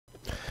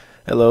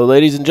Hello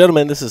ladies and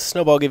gentlemen, this is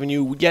Snowball giving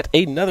you yet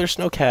another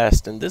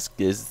Snowcast, and this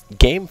is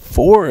Game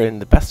 4 in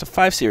the best of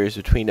 5 series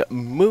between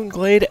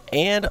Moonglade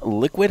and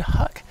Liquid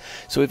Huk.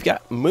 So we've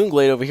got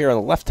Moonglade over here on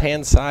the left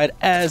hand side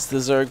as the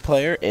Zerg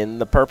player in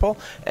the purple,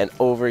 and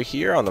over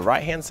here on the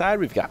right hand side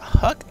we've got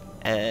Huk.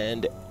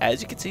 And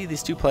as you can see,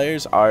 these two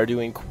players are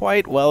doing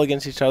quite well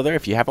against each other.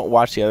 If you haven't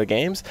watched the other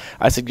games,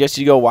 I suggest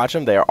you go watch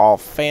them. They are all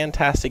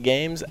fantastic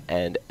games,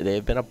 and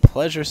they've been a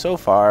pleasure so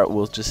far.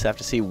 We'll just have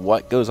to see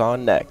what goes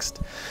on next.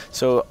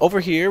 So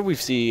over here, we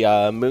see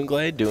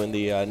Moonglade doing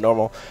the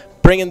normal,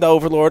 bringing the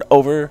Overlord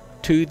over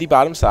to the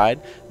bottom side.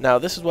 Now,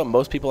 this is what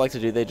most people like to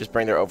do. They just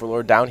bring their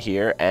Overlord down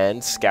here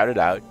and scout it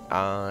out.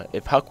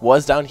 If Huk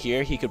was down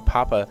here, he could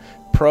pop a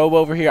probe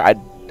over here.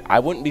 I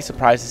wouldn't be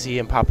surprised to see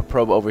him pop a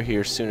probe over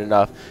here soon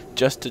enough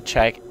just to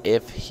check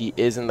if he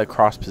is in the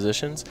cross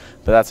positions,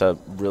 but that's a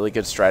really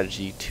good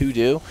strategy to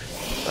do,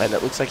 and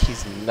it looks like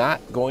he's not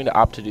going to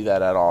opt to do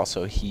that at all,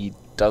 so he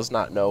does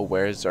not know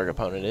where his Zerg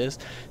opponent is.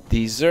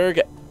 The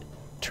Zerg,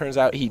 turns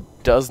out he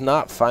does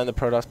not find the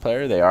Protoss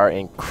player. They are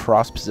in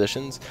cross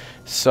positions,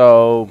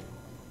 so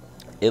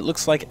it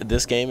looks like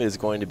this game is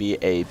going to be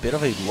a bit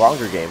of a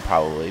longer game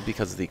probably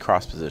because of the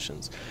cross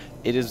positions.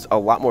 It is a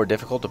lot more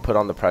difficult to put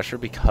on the pressure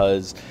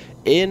because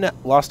in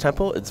Lost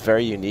Temple it's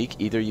very unique.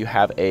 Either you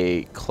have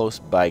a close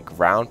by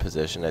ground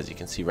position, as you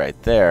can see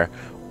right there,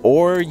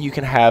 or you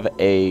can have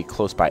a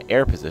close by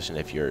air position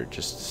if you're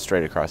just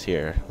straight across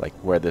here, like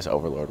where this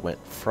Overlord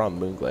went from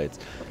Moonglade's.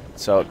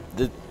 So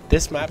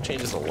this map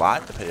changes a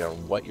lot depending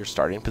on what your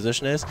starting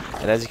position is,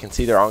 and as you can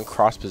see, they're on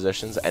cross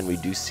positions, and we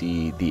do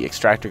see the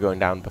extractor going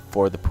down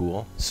before the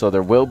pool, so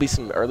there will be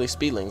some early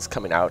speedlings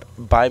coming out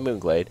by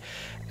Moonglade.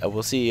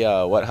 We'll see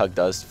what Huk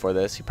does for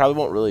this. He probably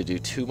won't really do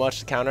too much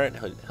to counter it.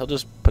 He'll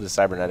just put his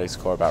cybernetics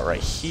core about right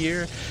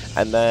here,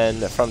 and then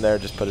from there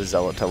just put his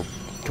zealot to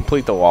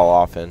complete the wall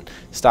off and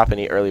stop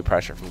any early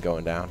pressure from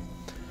going down.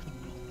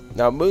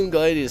 Now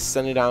Moonglade is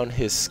sending down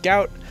his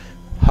scout.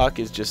 Huk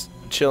is just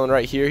chilling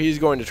right here. He's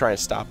going to try and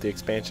stop the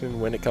expansion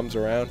when it comes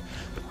around,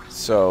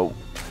 so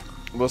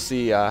we'll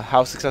see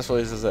how successful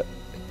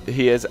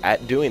he is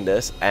at doing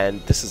this. And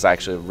this is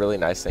actually a really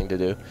nice thing to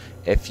do.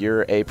 If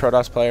you're a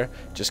Protoss player,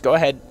 just go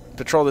ahead,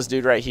 patrol this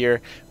dude right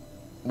here.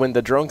 When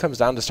the drone comes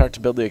down to start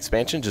to build the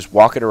expansion, just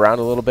walk it around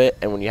a little bit,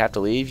 and when you have to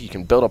leave, you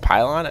can build a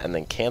pylon and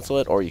then cancel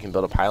it, or you can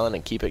build a pylon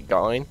and keep it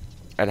going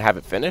and have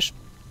it finished.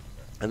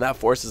 And that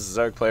forces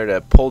the Zerg player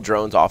to pull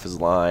drones off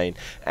his line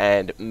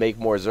and make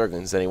more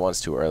Zerglings than he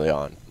wants to early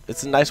on.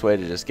 It's a nice way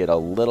to just get a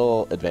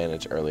little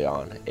advantage early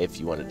on if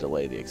you want to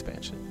delay the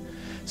expansion.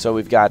 So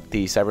we've got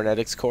the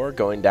cybernetics core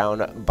going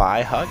down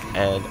by Huk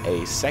and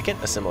a second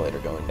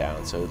assimilator going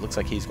down. So it looks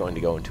like he's going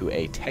to go into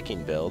a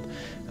teching build.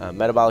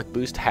 Metabolic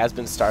boost has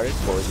been started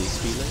for the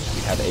speedlings.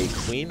 We have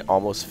a queen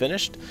almost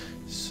finished.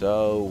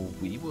 So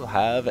we will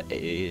have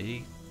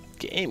a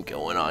game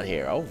going on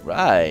here. All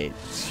right,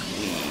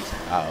 sweet.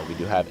 We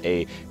do have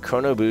a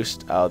chrono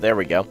boost. There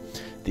we go.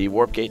 The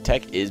warp gate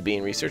tech is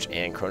being researched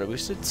and chrono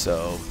boosted,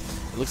 so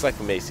it looks like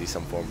we may see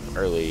some form of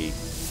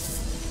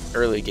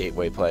early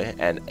gateway play.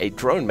 And a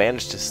drone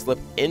managed to slip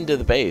into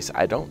the base.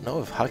 I don't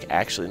know if Huk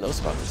actually knows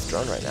about this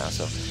drone right now,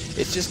 so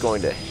it's just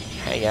going to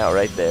hang out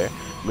right there.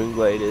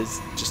 Moonglade is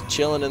just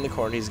chilling in the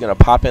corner. He's going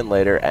to pop in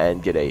later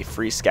and get a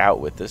free scout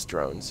with this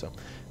drone, so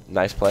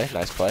nice play,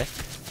 nice play.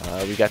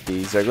 We got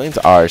the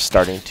Zerglings are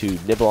starting to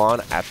nibble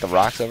on at the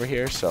rocks over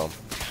here, so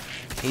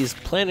he's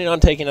planning on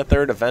taking a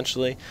third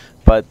eventually,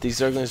 but these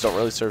Zerglings don't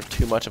really serve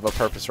too much of a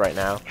purpose right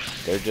now.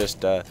 They're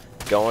just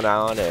going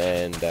on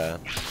and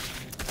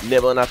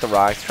nibbling at the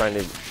rocks, trying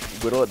to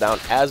whittle it down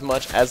as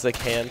much as they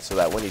can so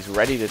that when he's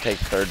ready to take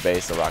third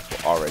base, the rock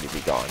will already be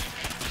gone.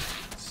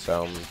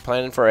 So I'm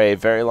planning for a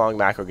very long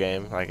macro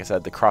game. Like I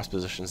said, the cross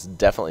positions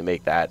definitely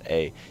make that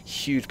a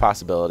huge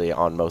possibility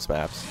on most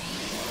maps.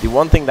 The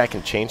one thing that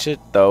can change it,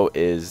 though,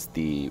 is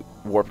the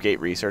warp gate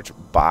research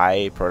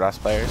by Protoss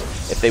players.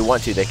 If they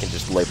want to, they can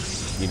just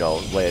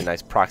lay a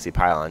nice proxy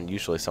pylon,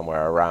 usually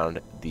somewhere around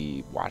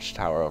the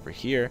watchtower over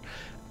here,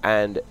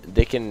 and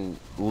they can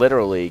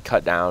literally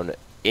cut down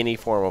any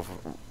form of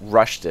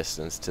rush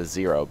distance to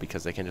 0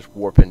 because they can just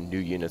warp in new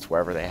units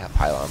wherever they have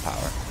pylon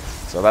power.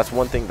 So that's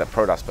one thing that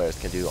Protoss players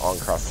can do on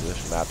cross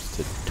position maps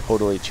to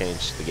totally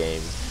change the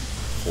game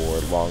for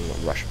long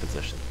rush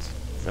positions.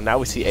 And now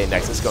we see a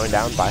Nexus going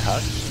down by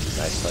Huk.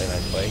 Nice play,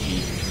 nice play.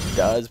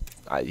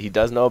 He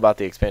does know about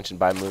the expansion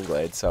by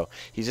Moonglade, so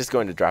he's just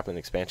going to drop an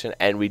expansion.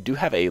 And we do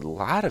have a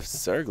lot of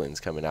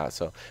Zerglings coming out,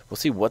 so we'll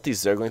see what these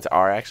Zerglings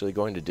are actually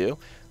going to do.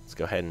 Let's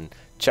go ahead and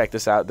check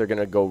this out. They're going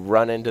to go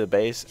run into the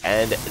base,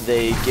 and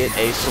they get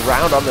a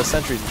surround on the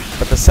sentries,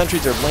 but the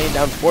sentries are laying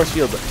down force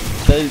field.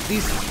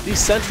 These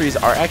sentries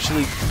are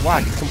actually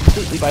blocked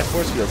completely by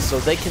force fields, so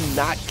they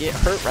cannot get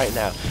hurt right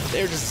now.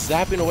 They're just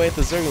zapping away at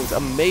the Zerglings.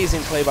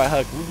 Amazing play by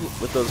Huk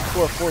with those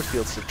 4 force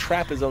fields to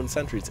trap his own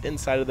sentries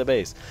inside of the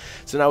base.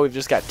 So now we've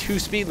just got 2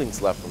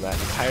 speedlings left from that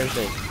entire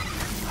thing.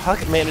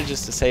 Huk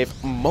manages to save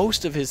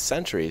most of his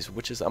sentries,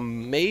 which is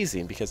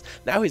amazing because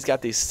now he's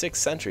got these 6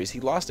 sentries. He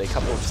lost a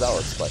couple of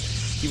zealots, but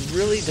he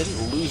really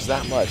didn't lose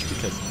that much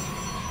because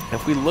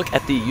If we look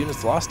at the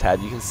units lost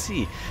tab, you can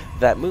see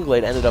that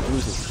Moonglade ended up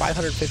losing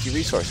 550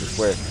 resources,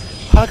 where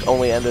Huk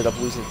only ended up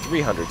losing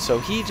 300. So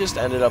he just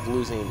ended up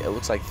losing, it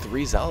looks like,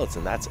 3 zealots,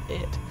 and that's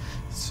it.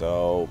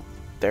 So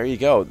there you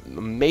go.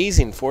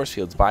 Amazing force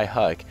fields by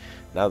Huk.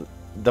 Now,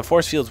 the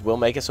force fields will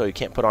make it so he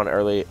can't put on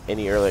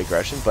any early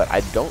aggression, but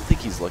I don't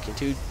think he's looking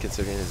to,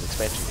 considering his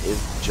expansion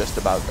is just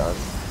about done.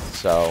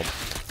 So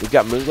we've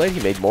got Moonglade.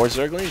 He made more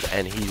Zerglings,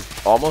 and he's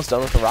almost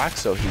done with the rocks,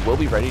 so he will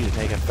be ready to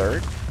take a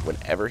third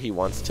whenever he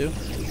wants to.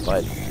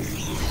 But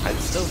I'm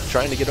still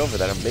trying to get over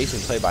that amazing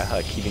play by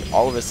Huk, keeping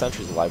all of his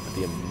sentries alive with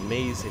the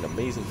amazing,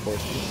 amazing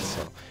force fields.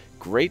 So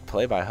great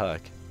play by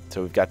Huk.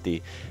 So we've got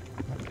the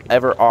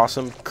ever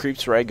awesome creep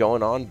spread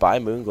going on by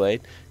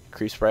Moonglade.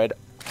 Creep spread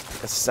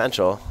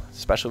essential,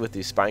 especially with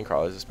these spine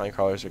crawlers. The spine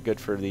crawlers are good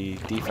for the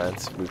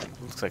defense.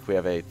 Looks like we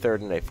have a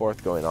third and a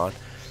fourth going on.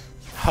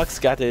 Huk's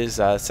got his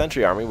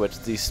sentry army, which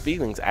these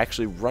speedlings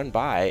actually run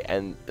by,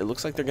 and it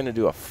looks like they're going to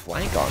do a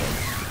flank on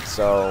him.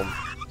 So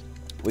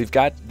we've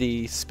got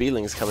the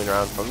speedlings coming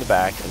around from the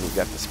back, and we've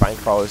got the spine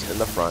crawlers in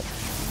the front.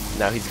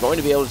 Now he's going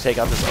to be able to take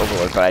out this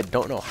overlord, but I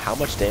don't know how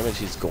much damage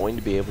he's going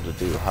to be able to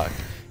do. Huk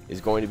is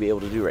going to be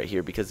able to do right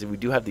here, because we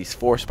do have these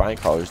 4 spine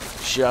crawlers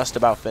just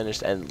about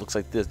finished, and it looks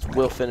like this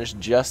will finish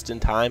just in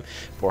time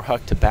for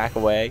Huk to back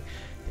away.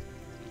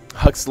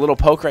 Huk's little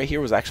poke right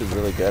here was actually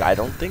really good. I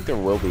don't think there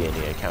will be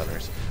any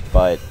encounters,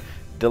 but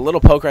the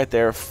little poke right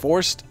there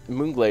forced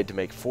Moonglade to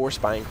make 4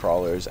 spine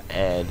crawlers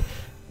and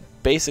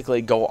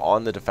basically go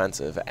on the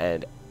defensive.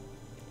 And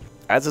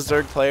as a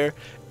Zerg player,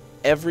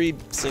 every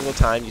single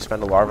time you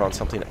spend a larva on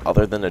something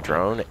other than a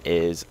drone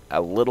is a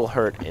little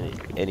hurt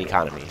in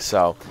economy.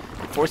 So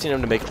forcing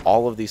him to make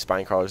all of these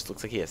spine crawlers,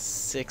 looks like he has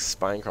 6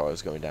 spine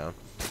crawlers going down.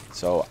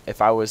 So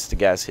if I was to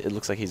guess, it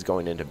looks like he's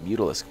going into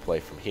Mutalisk play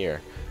from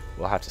here.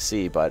 We'll have to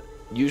see, but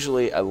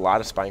usually a lot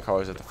of spine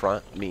crawlers at the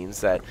front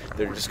means that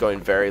they're just going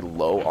very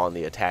low on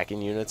the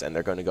attacking units, and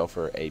they're going to go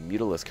for a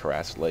Mutalisk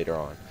harass later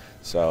on.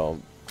 So,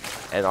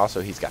 and also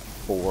he's got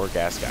 4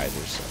 gas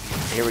geysers.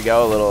 So here we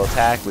go, a little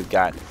attack.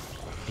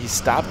 He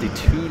stopped the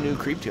 2 new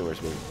creep tumors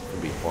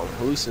from being formed.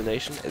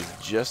 Hallucination is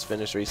just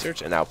finished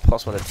research, and now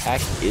 +1 attack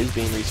is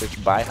being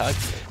researched by Huk,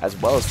 as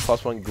well as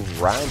 +1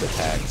 ground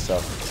attack.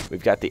 So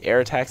we've got the air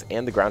attacks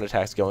and the ground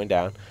attacks going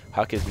down.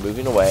 Huk is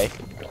moving away,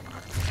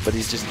 but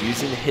he's just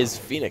using his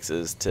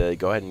phoenixes to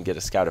go ahead and get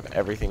a scout of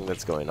everything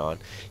that's going on.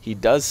 He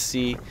does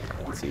see,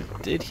 let's see,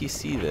 did he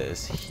see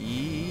this?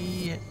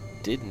 He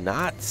did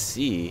not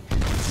see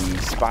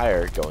the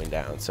spire going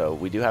down. So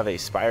we do have a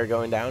spire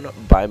going down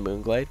by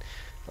Moonglade.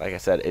 Like I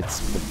said, it's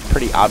a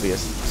pretty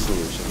obvious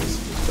solution is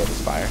go to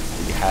spire.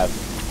 We have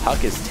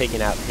Huk is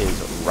taking out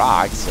his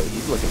rocks, so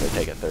he's looking to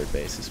take a third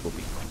base. This will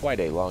be quite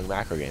a long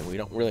macro game. We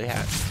haven't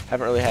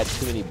really had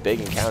too many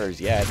big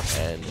encounters yet,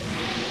 and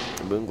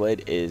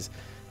Moonglade is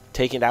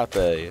taking out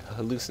the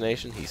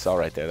hallucination. He saw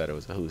right there that it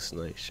was a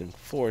hallucination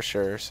for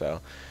sure,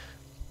 so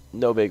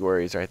no big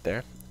worries right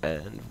there.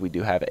 And we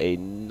do have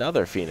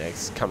another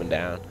Phoenix coming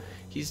down.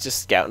 He's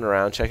just scouting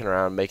around, checking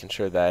around, making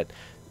sure that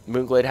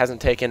Moonglade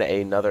hasn't taken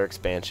another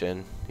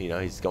expansion. You know,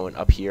 he's going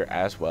up here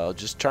as well,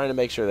 just trying to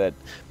make sure that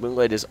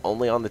Moonglade is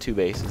only on the 2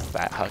 bases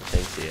that Huk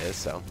thinks he is.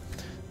 So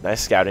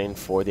nice scouting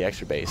for the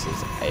extra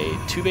bases. A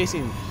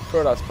 2-basing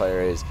Protoss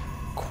player is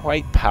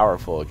quite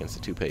powerful against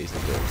a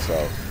 2-basing build,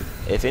 so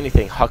if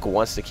anything, Huk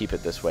wants to keep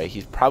it this way.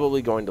 He's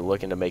probably going to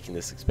look into making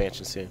this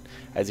expansion soon.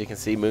 As you can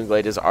see,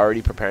 Moonglade is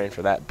already preparing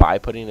for that by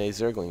putting a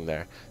Zergling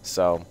there.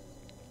 So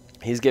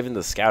he's giving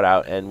the scout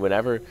out, and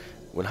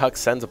when Huk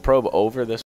sends a probe over this